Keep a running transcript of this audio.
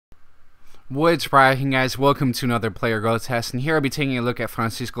What's cracking, guys? Welcome to another player growth test, and here I'll be taking a look at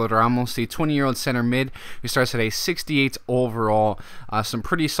Francisco Ramos, the 20-year-old center mid who starts at a 68 overall. Some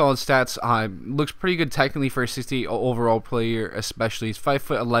pretty solid stats. Looks pretty good technically for a 68 overall player, especially. He's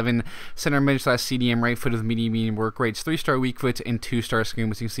 5'11", center mid / CDM, right foot with medium work rates, 3-star weak foot, and 2-star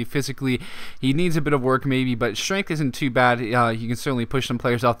scream. As you can see, physically he needs a bit of work maybe, but strength isn't too bad. You can certainly push some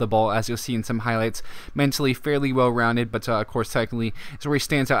players off the ball, as you'll see in some highlights. Mentally fairly well rounded, but of course technically is where he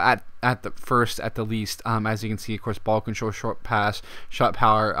stands out at the first at the least. As you can see, of course, ball control, short pass, shot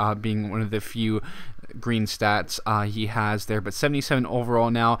power being one of the few green stats he has there. But 77 overall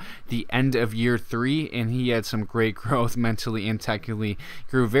now, the end of year 3, and he had some great growth mentally and technically.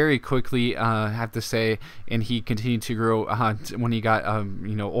 Grew very quickly, I have to say, and he continued to grow when he got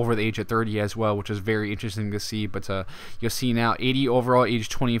over the age of 30 as well, which is very interesting to see. But you'll see now 80 overall, age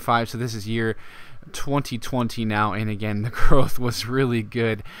 25, so this is year 2020 now, and again the growth was really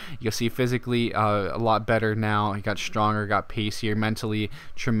good. You'll see physically a lot better now. He got stronger, got pacier, mentally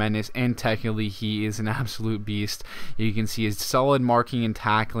tremendous, and technically he is an absolute beast. You can see his solid marking and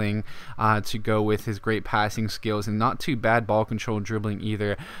tackling to go with his great passing skills, and not too bad ball control, dribbling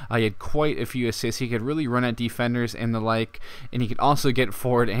either. He had quite a few assists. He could really run at defenders and the like, and he could also get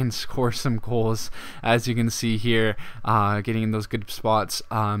forward and score some goals, as you can see here, getting in those good spots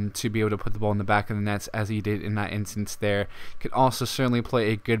to be able to put the ball in the back of the nets, as he did in that instance there. Could also certainly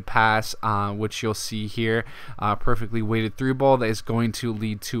play a good pass, which you'll see here. Perfectly weighted through ball that is going to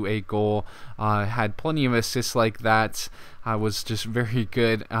lead to a goal. Had plenty of assists like that. Was just very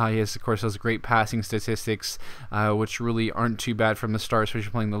good. He has, of course, those great passing statistics, which really aren't too bad from the start,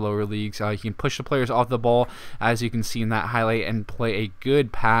 especially playing the lower leagues. He can push the players off the ball, as you can see in that highlight, and play a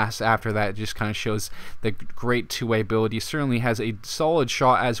good pass after that. It just kind of shows the great two-way ability. Certainly has a solid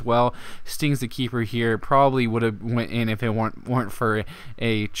shot as well. Stings the keeper here. Probably would have went in if it weren't for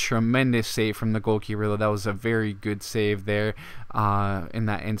a tremendous save from the goalkeeper, though. That was a very good save there in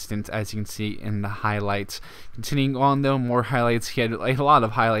that instance, as you can see in the highlights. Continuing on, though, more highlights. He had a lot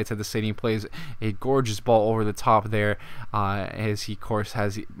of highlights at the stadium. Plays a gorgeous ball over the top there, as he, of course,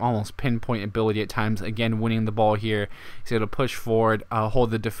 has almost pinpoint ability at times. Again, winning the ball here. He's able to push forward,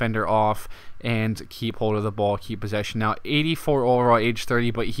 hold the defender off, and keep hold of the ball, keep possession. Now 84 overall, age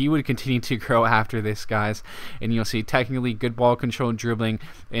 30, but he would continue to grow after this, guys. And you'll see technically good ball control, dribbling,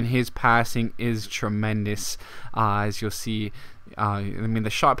 and his passing is tremendous, as you'll see. I mean, the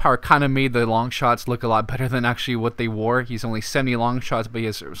shot power kind of made the long shots look a lot better than actually what they were. He's only 70 long shots, but he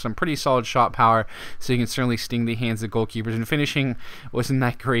has some pretty solid shot power, so he can certainly sting the hands of goalkeepers. And finishing wasn't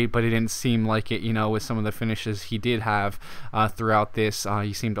that great, but it didn't seem like it, with some of the finishes he did have throughout this.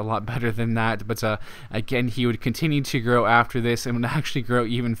 He seemed a lot better than that. But again, he would continue to grow after this, and would actually grow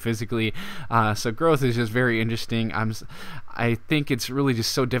even physically. So growth is just very interesting. I think it's really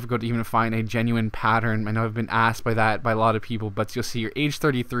just so difficult to even find a genuine pattern. I know I've been asked by that by a lot of people, but you'll see your age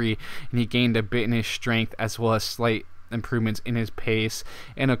 33, and he gained a bit in his strength, as well as slight improvements in his pace,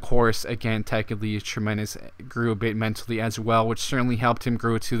 and of course, again, technically is tremendous. Grew a bit mentally as well, which certainly helped him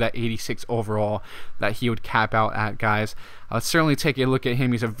grow to that 86 overall that he would cap out at, guys. Certainly take a look at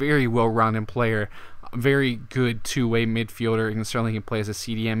him. He's a very well-rounded player, very good two-way midfielder, and certainly can play as a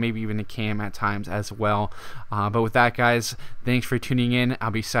CDM, maybe even a cam at times as well. But with that, guys, thanks for tuning in.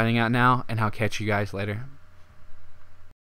 I'll be signing out now, and I'll catch you guys later.